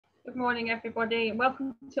Good morning, everybody.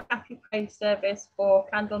 Welcome to Happy Praise service for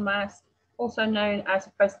Candlemas, also known as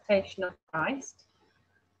a presentation of Christ.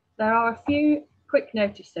 There are a few quick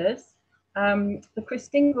notices. The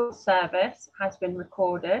Christingle service has been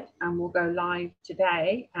recorded and will go live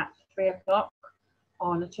today at 3 o'clock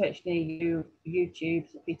on a church near you,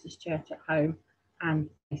 YouTube, St Peter's Church at Home, and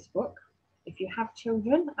Facebook. If you have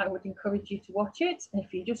children, I would encourage you to watch it. And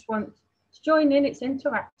if you just want to join in, it's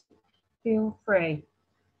interactive, feel free.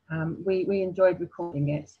 We enjoyed recording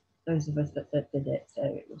it, those of us that did it, so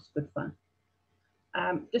it was good fun.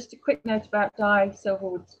 Just a quick note about Di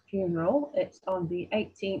Silverwood's funeral. It's on the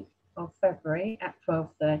 18th of February at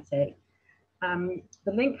 12:30.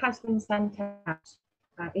 The link has been sent out.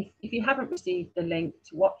 If you haven't received the link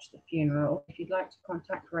to watch the funeral, if you'd like to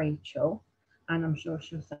contact Rachel, and I'm sure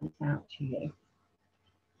she'll send it out to you.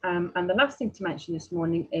 And the last thing to mention this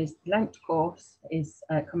morning is the Lent course is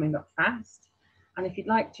coming up fast. And if you'd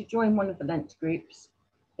like to join one of the Lent groups,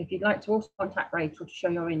 if you'd like to also contact Rachel to show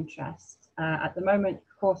your interest, at the moment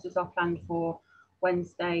courses are planned for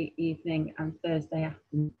Wednesday evening and Thursday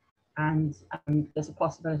afternoon, and there's a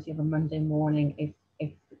possibility of a Monday morning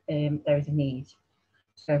if there is a need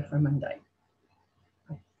to go for a Monday.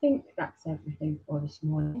 I think that's everything for this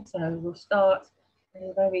morning, so we'll start with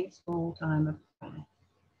a very small time of prayer.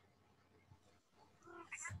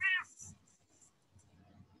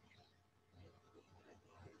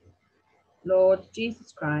 Lord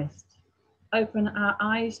Jesus Christ, open our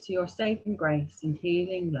eyes to your saving grace and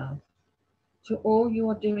healing love, to all you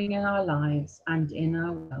are doing in our lives and in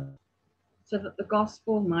our world, so that the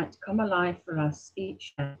gospel might come alive for us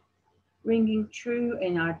each day, ringing true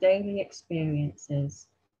in our daily experiences,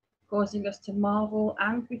 causing us to marvel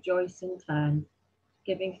and rejoice in turn,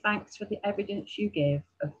 giving thanks for the evidence you give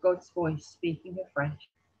of God's voice speaking afresh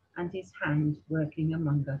and his hand working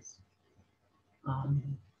among us.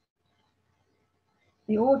 Amen.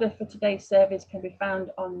 The order for today's service can be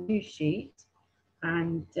found on the news sheet,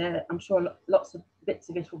 and I'm sure lots of bits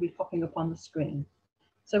of it will be popping up on the screen.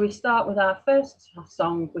 So we start with our first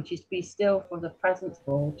song, which is Be Still for the Presence of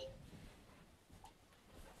Lord.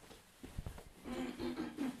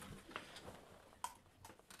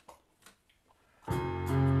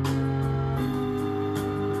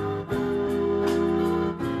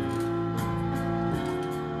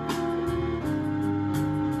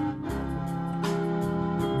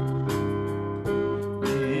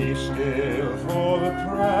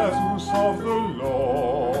 Of the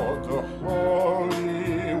Lord, the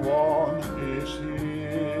Holy One is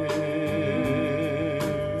here.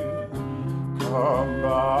 Come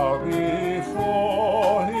bow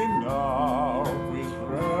before him now with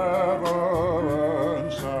reverence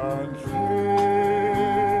and fear.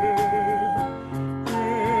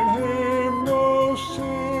 In him no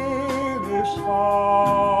sin is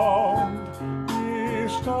found. We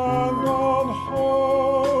stand on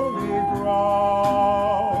holy ground.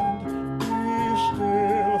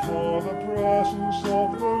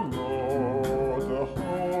 Of the Lord, the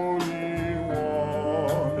Holy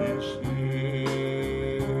One is here.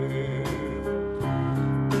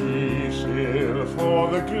 Be still, for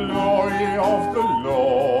the glory of the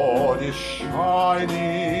Lord is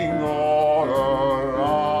shining all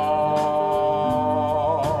around.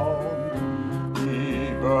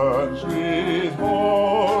 He burns with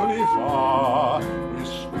holy fire, with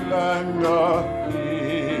splendor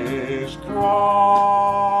his crown.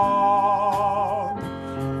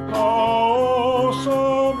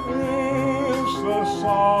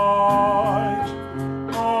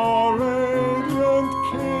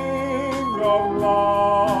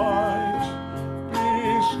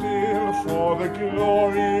 The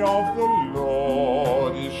glory of the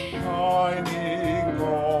Lord is shining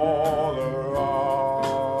all around.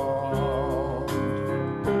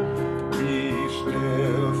 Be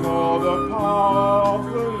still, for the power of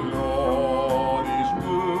the Lord is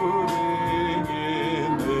moving in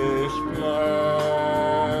this place.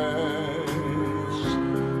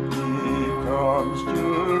 He comes to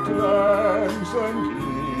cleanse and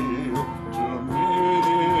heal, to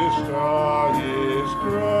minister his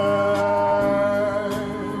grace.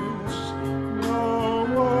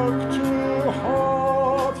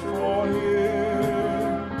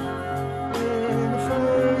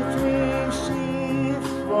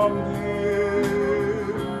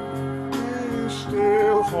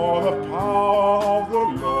 For the power of the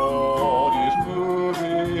Lord is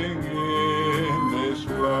moving in this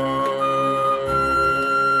place.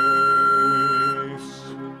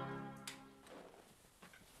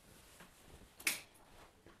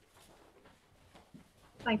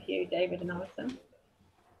 Thank you, David and Alison.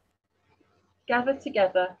 Gather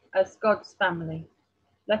together as God's family,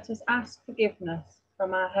 Let us ask forgiveness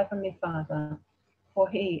from our Heavenly Father, for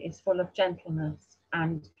he is full of gentleness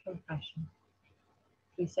and compassion.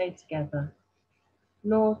 We say together,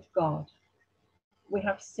 Lord God, we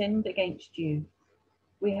have sinned against you.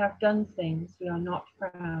 We have done things we are not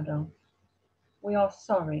proud of. We are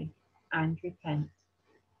sorry and repent.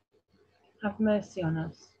 Have mercy on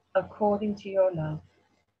us according to your love.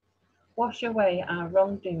 Wash away our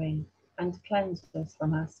wrongdoing and cleanse us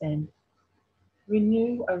from our sin.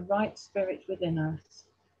 Renew a right spirit within us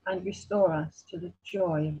and restore us to the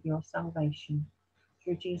joy of your salvation.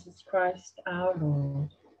 Through Jesus Christ our Lord.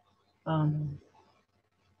 Amen.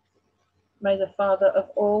 May the Father of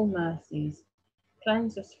all mercies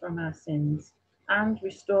cleanse us from our sins and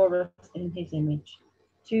restore us in his image,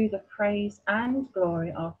 to the praise and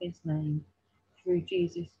glory of his name. Through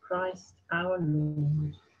Jesus Christ our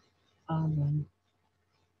Lord. Amen.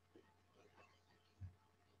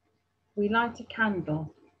 We light a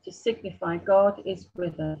candle to signify God is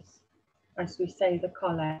with us as we say the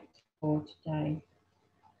collect for today.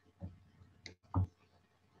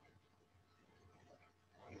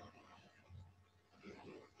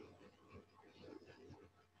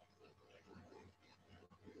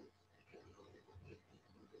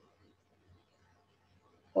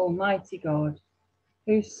 Almighty God,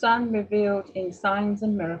 whose Son revealed in signs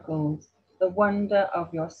and miracles the wonder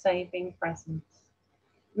of your saving presence,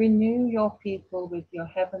 renew your people with your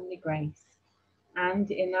heavenly grace, and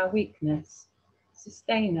in our weakness,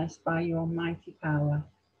 sustain us by your mighty power.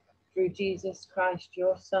 Through Jesus Christ,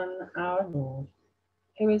 your Son, our Lord,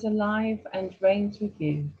 who is alive and reigns with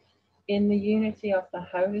you in the unity of the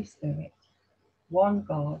Holy Spirit, one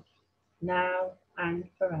God, now and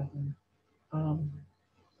forever. Amen.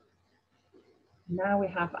 Now we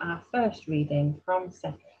have our first reading from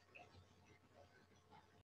Cedric.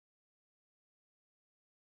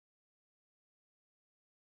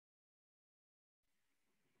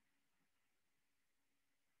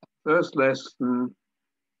 First lesson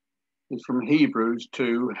is from Hebrews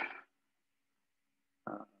 2,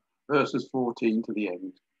 verses 14 to the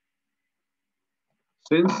end.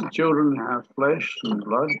 Since the children have flesh and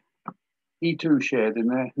blood, he too shared in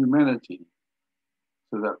their humanity,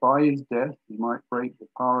 so that by his death he might break the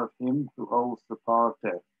power of him who holds the power of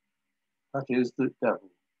death, that is, the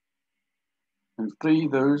devil, and free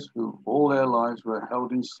those who all their lives were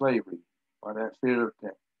held in slavery by their fear of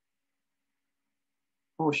death.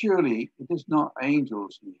 For surely it is not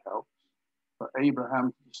angels he helps, but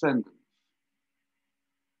Abraham's descendants.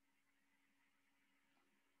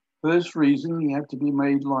 For this reason he had to be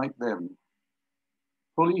made like them,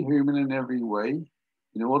 fully human in every way,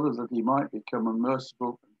 in order that he might become a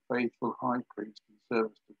merciful and faithful high priest in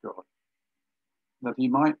service to God, that he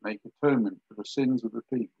might make atonement for the sins of the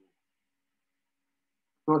people.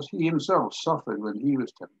 Because he himself suffered when he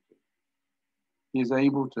was tempted, he is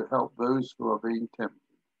able to help those who are being tempted.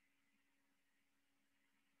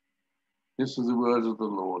 This is the word of the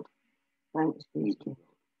Lord. Thanks be to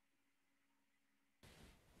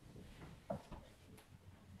God.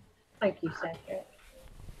 Thank you, Cedric.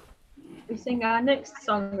 We sing our next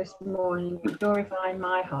song this morning, Purify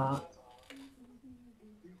My Heart.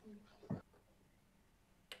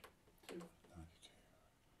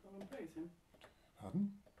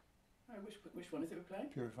 Pardon? Oh, which one is it we play?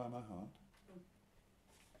 Purify My Heart.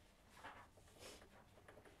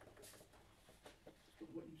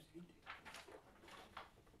 What you see.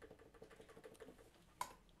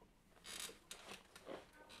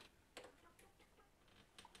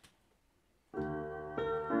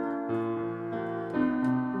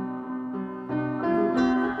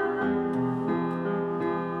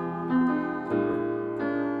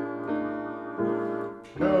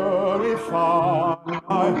 Purify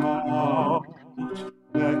my heart,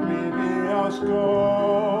 let me be as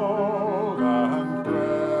gold and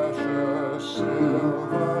precious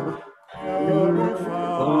silver.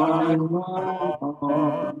 Purify my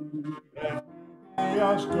heart, let me be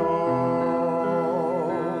as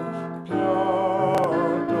gold,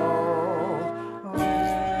 pure gold,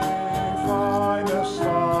 refine the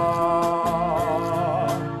sun.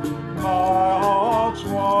 My heart's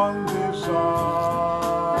one desire.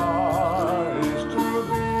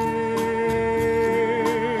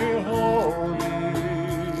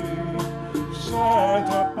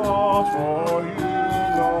 For you,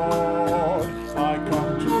 Lord, I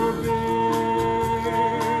come to be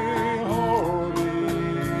holy.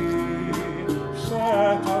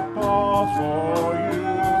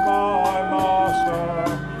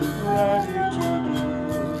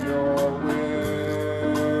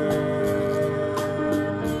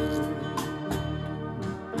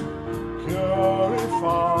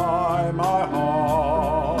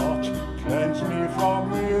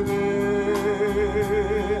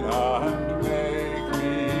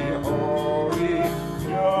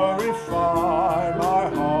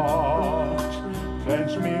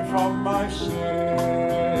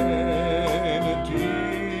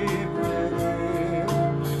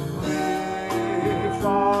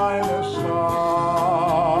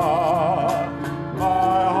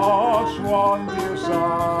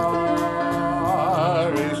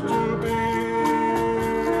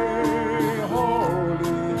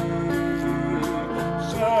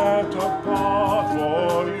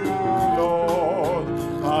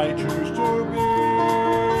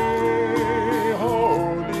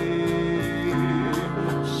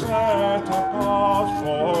 heart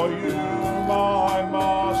for you, my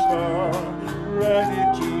Master, ready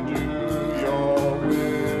to do your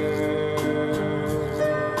will.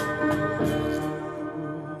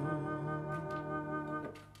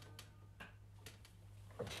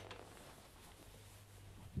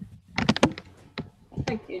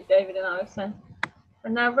 Thank you, David and Alison.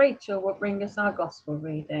 And now Rachel will bring us our gospel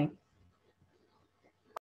reading.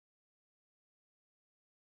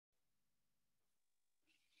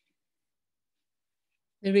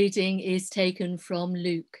 The reading is taken from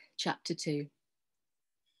Luke chapter 2.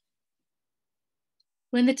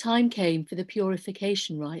 When the time came for the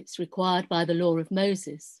purification rites required by the law of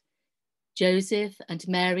Moses, Joseph and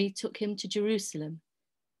Mary took him to Jerusalem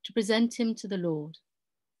to present him to the Lord.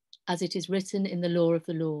 As it is written in the law of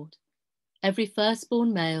the Lord, every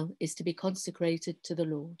firstborn male is to be consecrated to the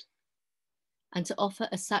Lord, and to offer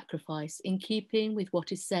a sacrifice in keeping with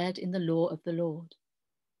what is said in the law of the Lord,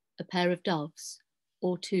 a pair of doves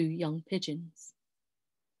or 2 young pigeons.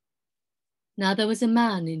 Now there was a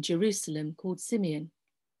man in Jerusalem called Simeon,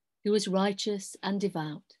 who was righteous and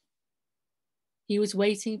devout. He was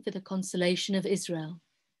waiting for the consolation of Israel,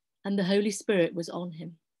 and the Holy Spirit was on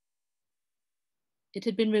him. It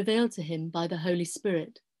had been revealed to him by the Holy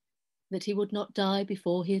Spirit that he would not die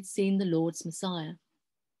before he had seen the Lord's Messiah.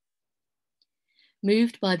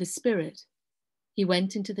 Moved by the Spirit, he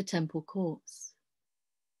went into the temple courts.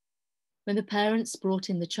 When the parents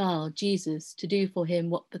brought in the child, Jesus, to do for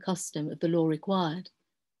him what the custom of the law required,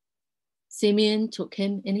 Simeon took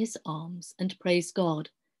him in his arms and praised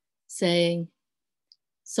God, saying,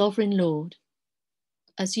 "Sovereign Lord,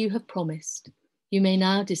 as you have promised, you may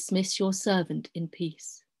now dismiss your servant in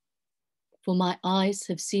peace. For my eyes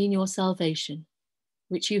have seen your salvation,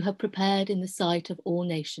 which you have prepared in the sight of all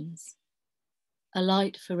nations, a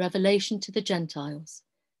light for revelation to the Gentiles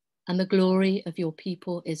and the glory of your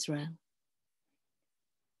people Israel."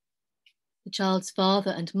 The child's father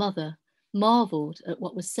and mother marveled at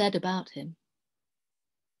what was said about him.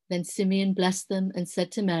 Then Simeon blessed them and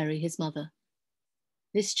said to Mary, his mother,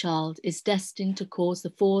 "This child is destined to cause the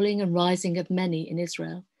falling and rising of many in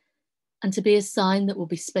Israel, and to be a sign that will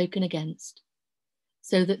be spoken against,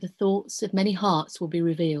 so that the thoughts of many hearts will be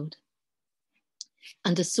revealed.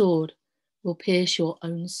 And a sword will pierce your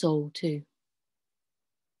own soul too."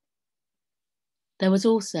 There was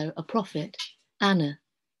also a prophet, Anna,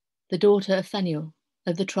 the daughter of Phanuel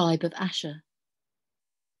of the tribe of Asher.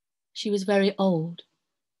 She was very old.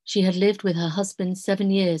 She had lived with her husband 7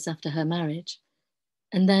 years after her marriage,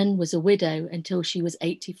 and then was a widow until she was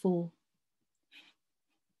 84.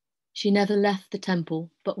 She never left the temple,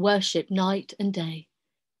 but worshipped night and day,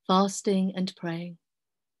 fasting and praying.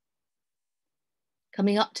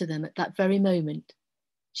 Coming up to them at that very moment,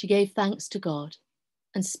 she gave thanks to God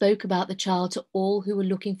and spoke about the child to all who were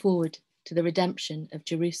looking forward to the redemption of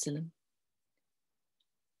Jerusalem.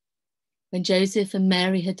 When Joseph and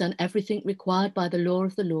Mary had done everything required by the law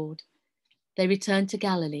of the Lord, they returned to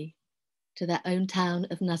Galilee, to their own town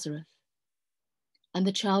of Nazareth. And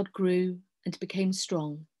the child grew and became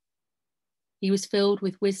strong. He was filled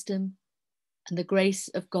with wisdom, and the grace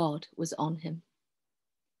of God was on him.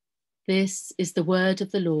 This is the word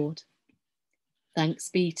of the Lord. Thanks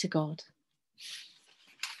be to God.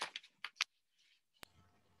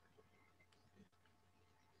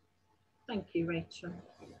 Thank you, Rachel.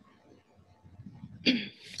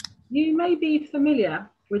 You may be familiar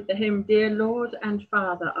with the hymn "Dear Lord and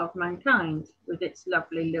Father of Mankind" with its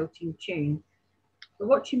lovely lilting tune. But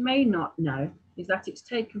what you may not know is that it's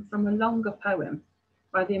taken from a longer poem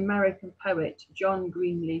by the American poet John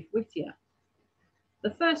Greenleaf Whittier.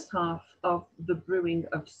 The first half of "The Brewing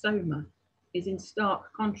of Soma" is in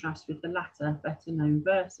stark contrast with the latter, better known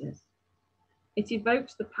verses. It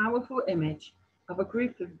evokes the powerful image of a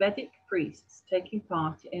group of Vedic priests taking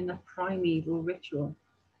part in a primeval ritual.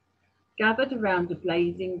 Gathered around a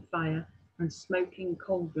blazing fire and smoking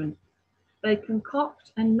cauldron, they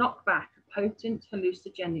concoct and knock back a potent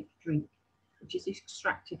hallucinogenic drink, which is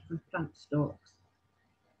extracted from plant stalks.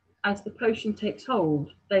 As the potion takes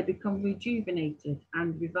hold, they become rejuvenated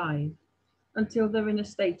and revived until they're in a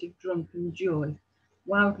state of drunken joy,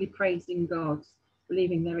 wildly praising gods,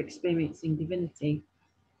 believing they're experiencing divinity.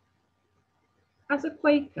 As a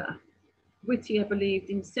Quaker, Whittier believed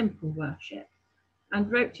in simple worship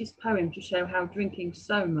and wrote his poem to show how drinking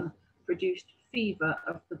soma produced fever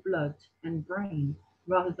of the blood and brain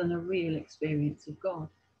rather than a real experience of God.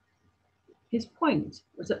 His point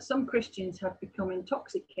was that some Christians have become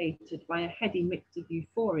intoxicated by a heady mix of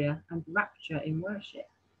euphoria and rapture in worship,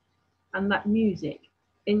 and that music,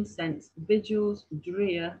 incense, vigils,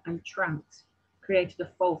 drear, and trance created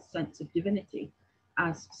a false sense of divinity,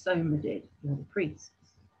 as Soma did for the priests.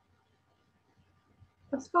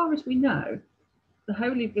 As far as we know, the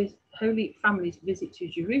Holy Family's visit to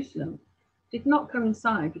Jerusalem did not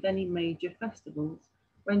coincide with any major festivals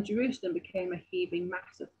when Jerusalem became a heaving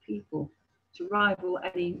mass of people to rival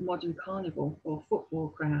any modern carnival or football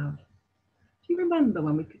crowd. Do you remember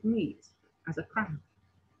when we could meet as a crowd?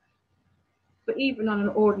 But even on an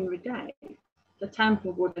ordinary day, the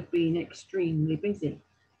temple would have been extremely busy,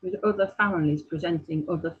 with other families presenting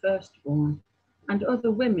other firstborn and other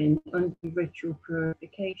women under ritual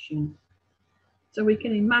purification. So we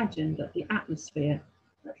can imagine that the atmosphere,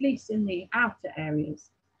 at least in the outer areas,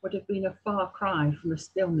 would have been a far cry from the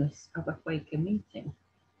stillness of a Quaker meeting.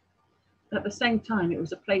 At the same time, it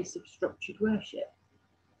was a place of structured worship,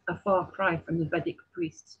 a far cry from the Vedic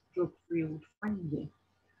priest's drug-fueled frenzy.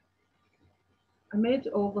 Amid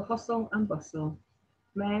all the hustle and bustle,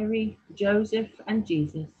 Mary, Joseph, and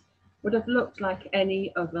Jesus would have looked like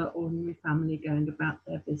any other ordinary family going about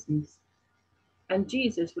their business. And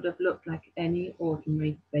Jesus would have looked like any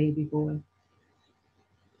ordinary baby boy.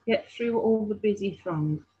 Yet through all the busy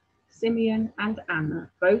throng, Simeon and Anna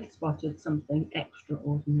both spotted something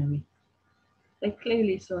extraordinary. They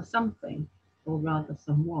clearly saw something, or rather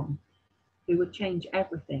someone, who would change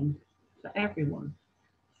everything for everyone,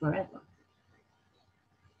 forever.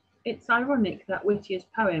 It's ironic that Whittier's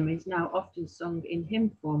poem is now often sung in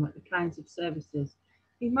hymn form at the kinds of services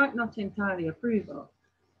he might not entirely approve of.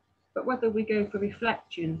 But whether we go for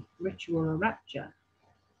reflection, ritual, or rapture,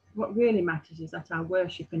 what really matters is that our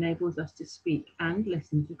worship enables us to speak and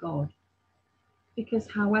listen to God. Because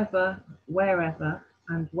however, wherever,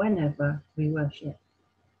 and whenever we worship,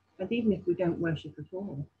 and even if we don't worship at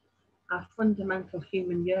all, our fundamental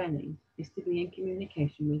human yearning is to be in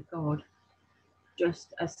communication with God,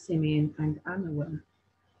 just as Simeon and Anna were.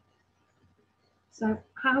 So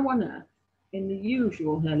how on earth, in the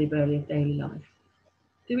usual hurly-burly of daily life,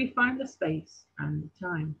 do we find the space and the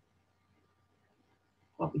time?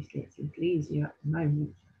 Obviously, it's a little easier at the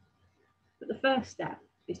moment. But the first step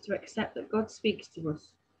is to accept that God speaks to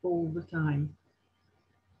us all the time.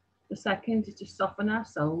 The second is to soften our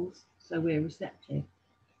souls so we're receptive.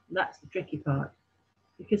 That's the tricky part,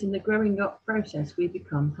 because in the growing up process, we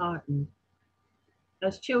become hardened.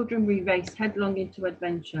 As children, we race headlong into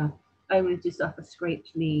adventure, only to suffer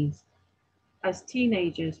scraped knees. As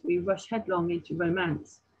teenagers, we rush headlong into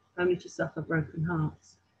romance, only to suffer broken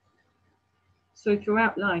hearts. So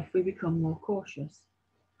throughout life, we become more cautious.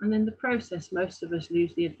 And in the process, most of us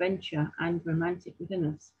lose the adventure and romantic within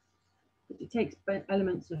us. But it takes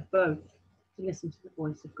elements of both to listen to the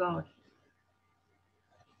voice of God.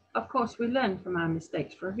 Of course, we learn from our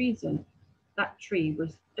mistakes for a reason. That tree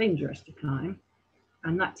was dangerous to climb,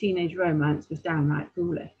 and that teenage romance was downright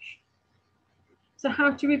foolish. So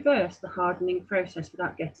how to reverse the hardening process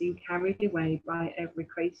without getting carried away by every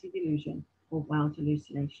crazy delusion or wild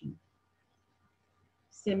hallucination?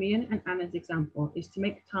 Simeon and Anna's example is to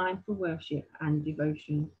make time for worship and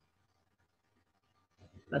devotion.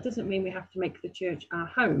 That doesn't mean we have to make the church our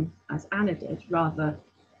home, as Anna did. Rather,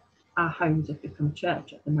 our homes have become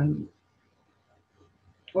church at the moment.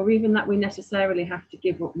 Or even that we necessarily have to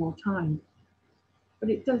give up more time. But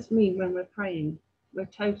it does mean when we're praying, we're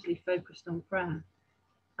totally focused on prayer.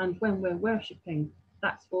 And when we're worshipping,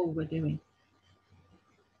 that's all we're doing.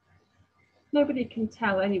 Nobody can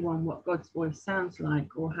tell anyone what God's voice sounds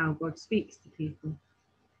like or how God speaks to people.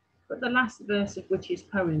 But the last verse of Whittier's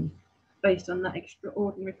poem, based on that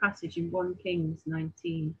extraordinary passage in 1 Kings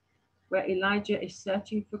 19, where Elijah is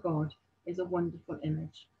searching for God, is a wonderful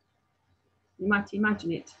image. You might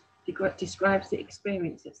imagine it describes the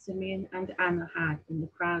experience that Simeon and Anna had in the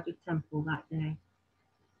crowded temple that day.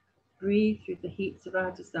 Breathe through the heats of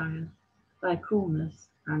our desire, thy coolness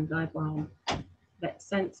and thy balm. Let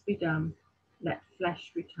sense be dumb, let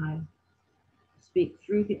flesh retire. Speak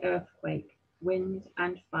through the earthquake, wind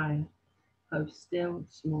and fire, O still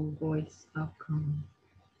small voice of calm.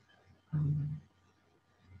 Amen.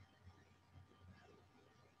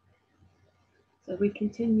 So we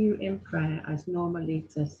continue in prayer as Norma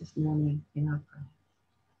leads us this morning in our prayer.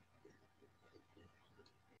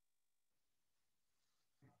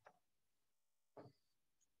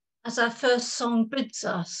 As our first song bids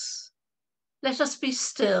us, let us be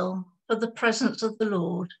still for the presence of the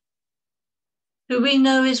Lord, who we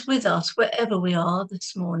know is with us wherever we are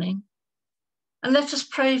this morning. And let us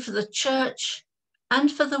pray for the church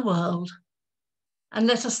and for the world. And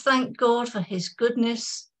let us thank God for his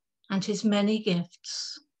goodness and his many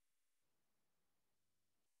gifts.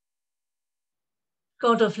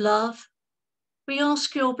 God of love, we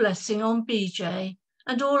ask your blessing on BJ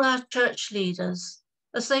and all our church leaders,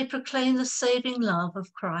 as they proclaim the saving love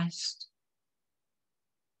of Christ.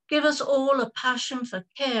 Give us all a passion for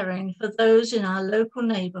caring for those in our local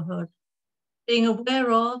neighbourhood, being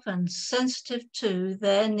aware of and sensitive to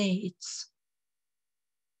their needs.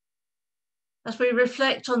 As we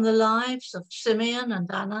reflect on the lives of Simeon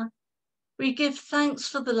and Anna, we give thanks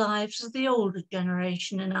for the lives of the older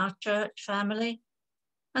generation in our church family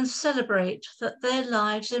and celebrate that their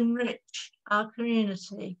lives enrich our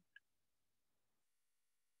community.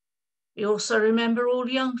 We also remember all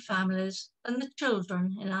young families and the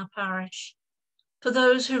children in our parish, for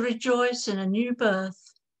those who rejoice in a new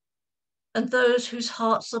birth and those whose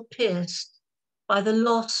hearts are pierced by the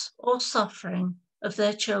loss or suffering of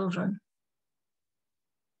their children.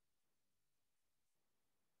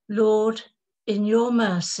 Lord, in your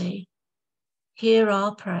mercy, hear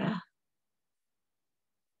our prayer.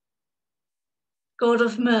 God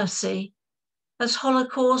of mercy, as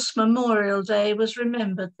Holocaust Memorial Day was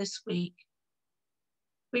remembered this week,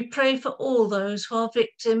 we pray for all those who are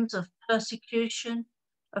victims of persecution,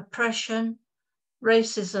 oppression,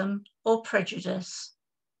 racism, or prejudice.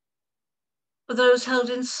 For those held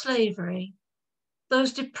in slavery,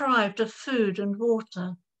 those deprived of food and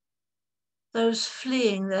water, those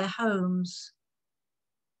fleeing their homes,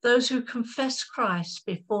 those who confess Christ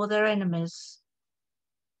before their enemies.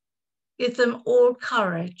 Give them all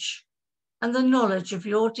courage and the knowledge of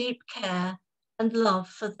your deep care and love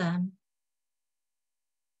for them.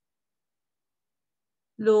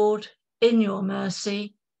 Lord, in your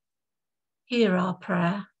mercy, hear our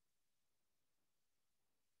prayer.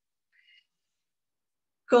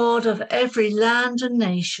 God of every land and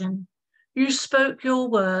nation, you spoke your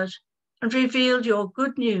word and revealed your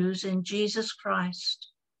good news in Jesus Christ.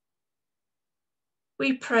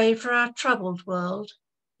 We pray for our troubled world,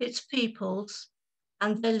 its peoples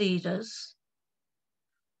and their leaders.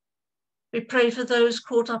 We pray for those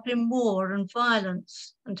caught up in war and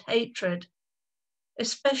violence and hatred,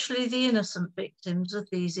 especially the innocent victims of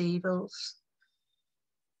these evils.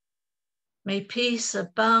 May peace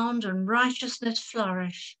abound and righteousness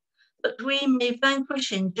flourish, that we may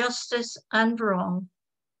vanquish injustice and wrong.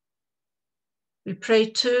 We pray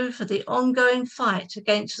too for the ongoing fight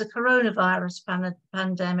against the coronavirus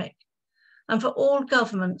pandemic and for all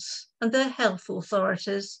governments and their health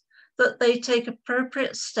authorities that they take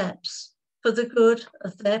appropriate steps for the good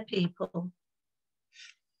of their people.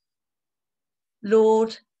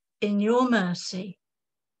 Lord, in your mercy,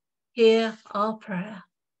 hear our prayer.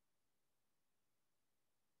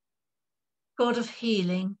 God of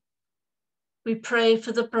healing, we pray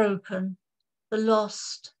for the broken, the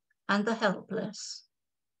lost, and the helpless.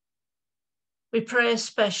 We pray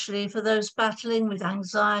especially for those battling with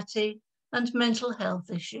anxiety and mental health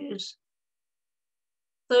issues,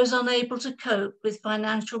 those unable to cope with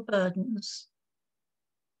financial burdens,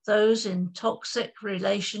 those in toxic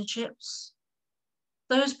relationships,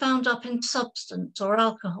 those bound up in substance or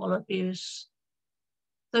alcohol abuse,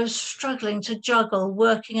 those struggling to juggle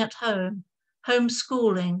working at home,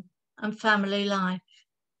 homeschooling, and family life.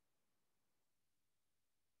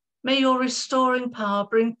 May your restoring power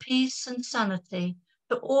bring peace and sanity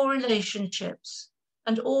to all relationships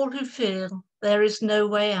and all who feel there is no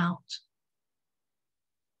way out.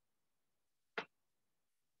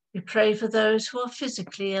 We pray for those who are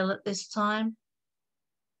physically ill at this time,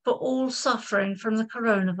 for all suffering from the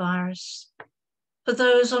coronavirus, for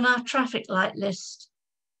those on our traffic light list,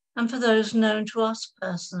 and for those known to us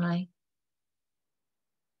personally.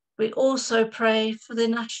 We also pray for the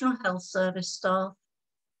National Health Service staff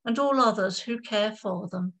and all others who care for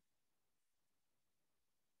them.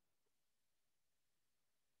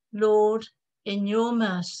 Lord, in your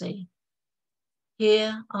mercy,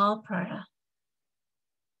 hear our prayer.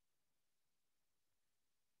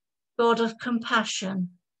 God of compassion,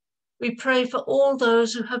 we pray for all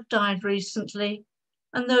those who have died recently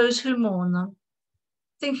and those who mourn them,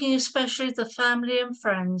 thinking especially of the family and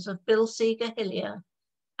friends of Bill Seeger-Hillier,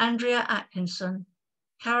 Andrea Atkinson,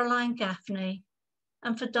 Caroline Gaffney,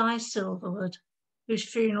 and for Di Silverwood, whose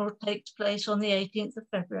funeral takes place on the 18th of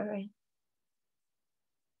February.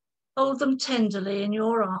 Hold them tenderly in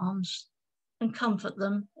your arms and comfort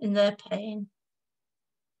them in their pain.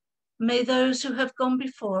 May those who have gone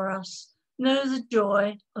before us know the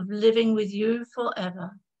joy of living with you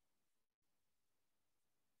forever.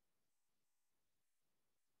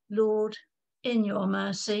 Lord, in your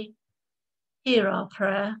mercy, hear our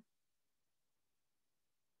prayer.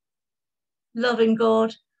 Loving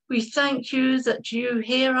God, we thank you that you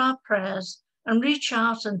hear our prayers and reach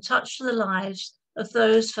out and touch the lives of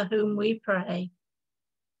those for whom we pray.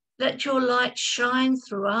 Let your light shine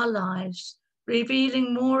through our lives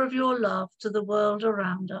revealing more of your love to the world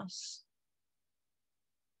around us.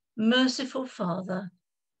 Merciful Father,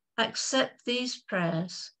 accept these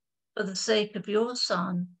prayers for the sake of your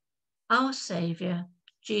Son, our Saviour,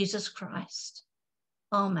 Jesus Christ.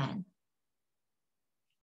 Amen.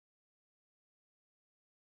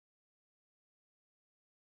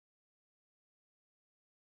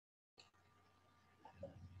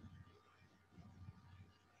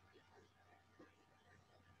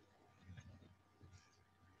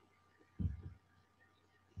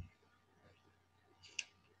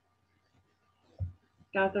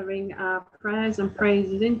 Gathering our prayers and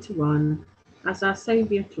praises into one, as our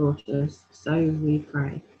Saviour taught us, so we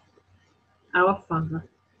pray. Our Father,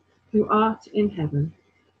 who art in heaven,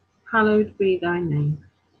 hallowed be thy name.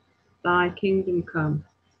 Thy kingdom come,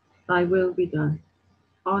 thy will be done,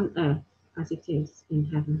 on earth as it is in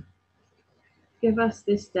heaven. Give us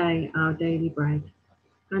this day our daily bread,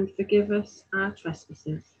 and forgive us our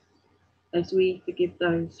trespasses, as we forgive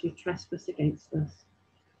those who trespass against us.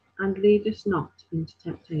 And lead us not into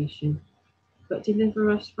temptation, but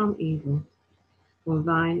deliver us from evil. For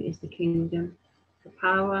thine is the kingdom, the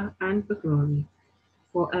power, and the glory,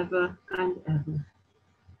 forever and ever.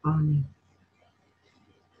 Amen.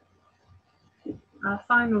 Our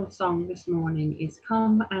final song this morning is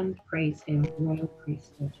Come and Praise Him, Royal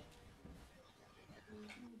Priesthood.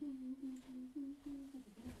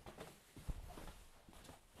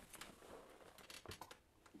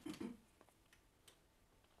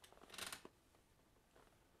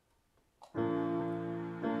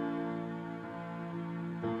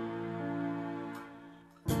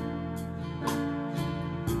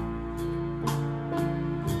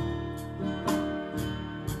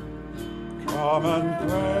 Come and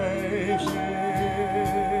praise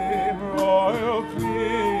Him, royal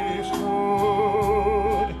priesthood.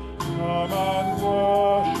 Come and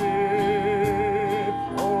worship,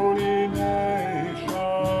 holy nation.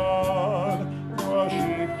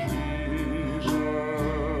 Worship Jesus,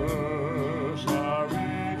 our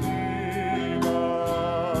Redeemer.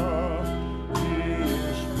 He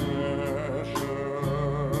is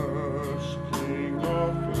precious, King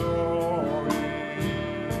of glory.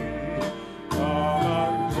 Come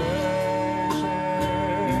and praise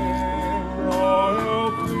Him, royal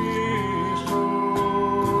priesthood.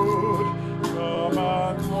 Come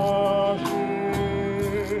and worship,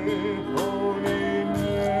 holy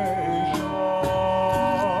nation.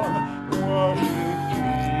 Worship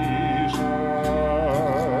Jesus,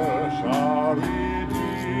 our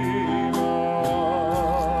Redeemer.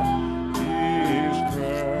 He is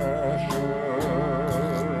precious.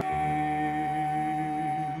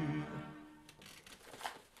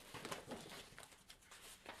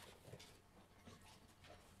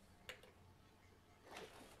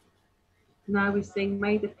 Now we sing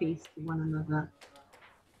May the Peace to one another.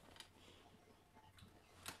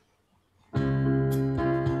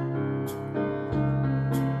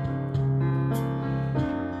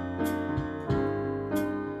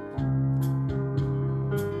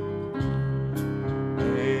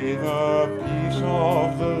 May the peace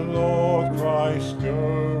of the Lord Christ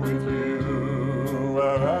go with you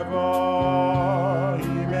wherever He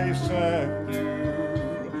may send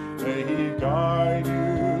you. May He guide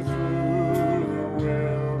you through the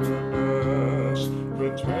wilderness,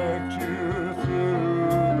 protect you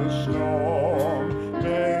through the storm.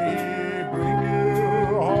 May He bring you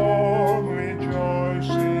home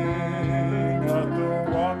rejoicing at the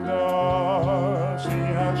wonders He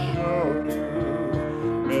has shown you.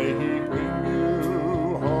 May He bring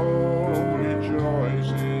you home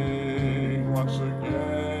rejoicing once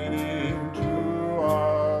again into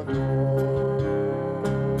our doors.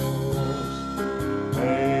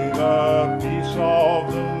 May the peace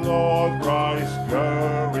of the Lord Christ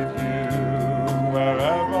go with you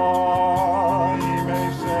wherever He may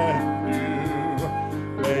send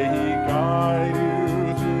you. May He guide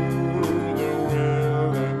you through the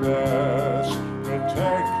wilderness,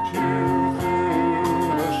 protect you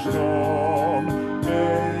through the storm.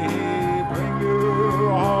 May He bring you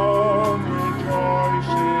home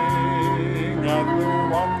rejoicing at the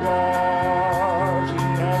wonders He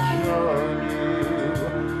has shown you.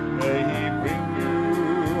 May He bring you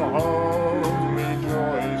home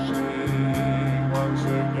rejoicing once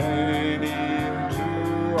again into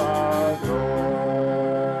our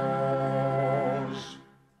doors.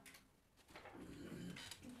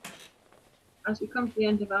 As we come to the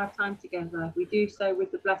end of our time together, we do so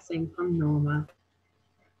with the blessing from Norma.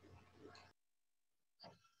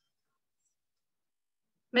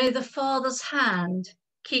 May the Father's hand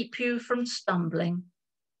keep you from stumbling.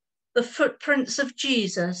 The footprints of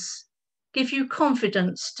Jesus give you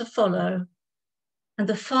confidence to follow. and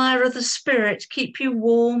the fire of the Spirit keep you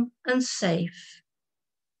warm and safe.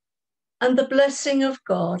 And the blessing of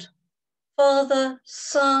God, Father,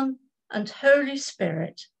 Son, and Holy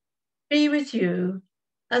Spirit be with you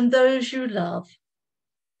and those you love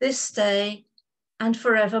this day and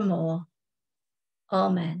forevermore.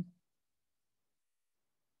 Amen.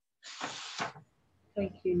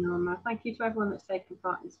 Thank you, Norma. Thank you to everyone that's taken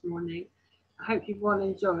part this morning. I hope you've all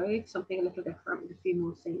enjoyed something a little different with a few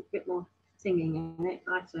more bit more singing in it.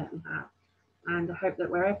 I certainly have. And I hope that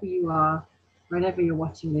wherever you are, whenever you're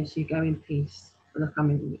watching this, you go in peace for the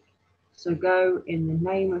coming week. So go in the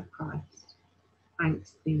name of Christ.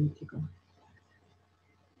 Thanks be to God.